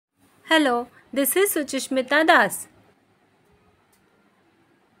Hello, this is Suchishmita Das.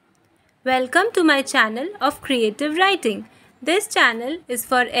 Welcome to my channel of creative writing. This channel is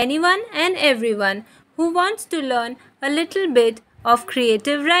for anyone and everyone who wants to learn a little bit of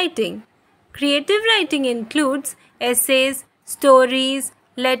creative writing. Creative writing includes essays, stories,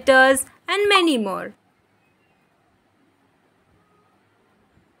 letters, and many more.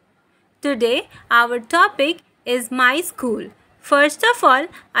 Today, our topic is my school. First of all,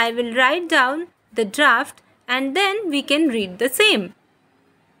 I will write down the draft and then we can read the same.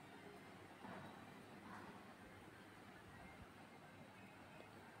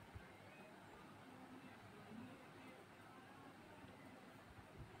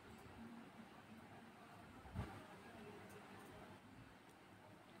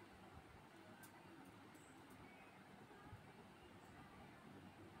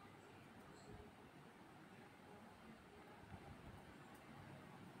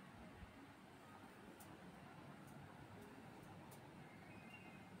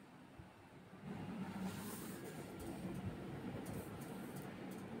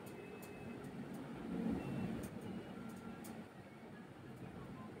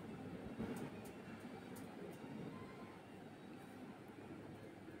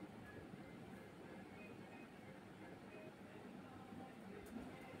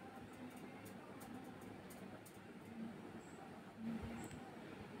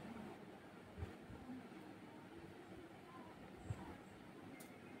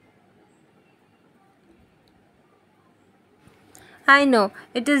 I know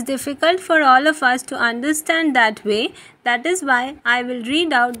it is difficult for all of us to understand that way. That is why I will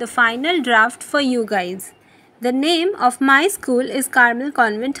read out the final draft for you guys. The name of my school is Carmel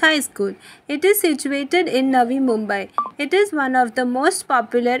Convent High School. It is situated in Navi Mumbai. It is one of the most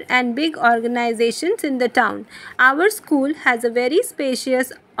popular and big organizations in the town. Our school has a very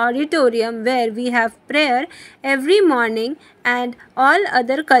spacious auditorium where we have prayer every morning and all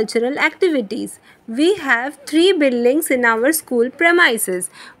other cultural activities. We have 3 buildings in our school premises,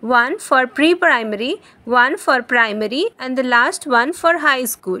 one for pre-primary, one for primary and the last one for high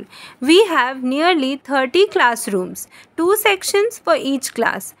school. We have nearly 30 classrooms, 2 sections for each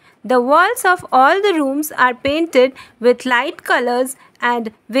class. The walls of all the rooms are painted with light colors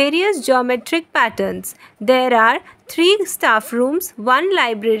and various geometric patterns. There are 3 staff rooms, 1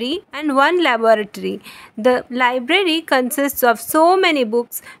 library and 1 laboratory. The library consists of so many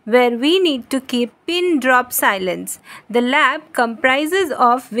books where we need to keep pin drop silence. The lab comprises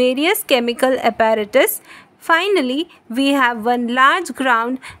of various chemical apparatus. Finally, we have 1 large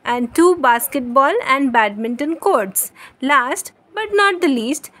ground and 2 basketball and badminton courts. Last but not the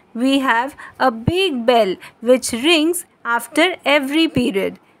least, we have a big bell which rings after every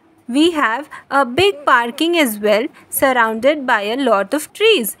period. We have a big parking as well, surrounded by a lot of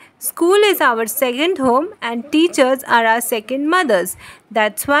trees. School is our second home and teachers are our second mothers.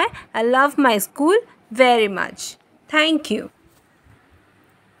 That's why I love my school very much. Thank you.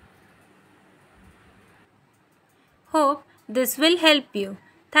 Hope this will help you.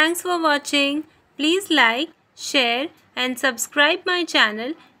 Thanks for watching. Please like, share and subscribe my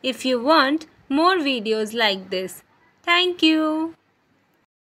channel if you want more videos like this. Thank you.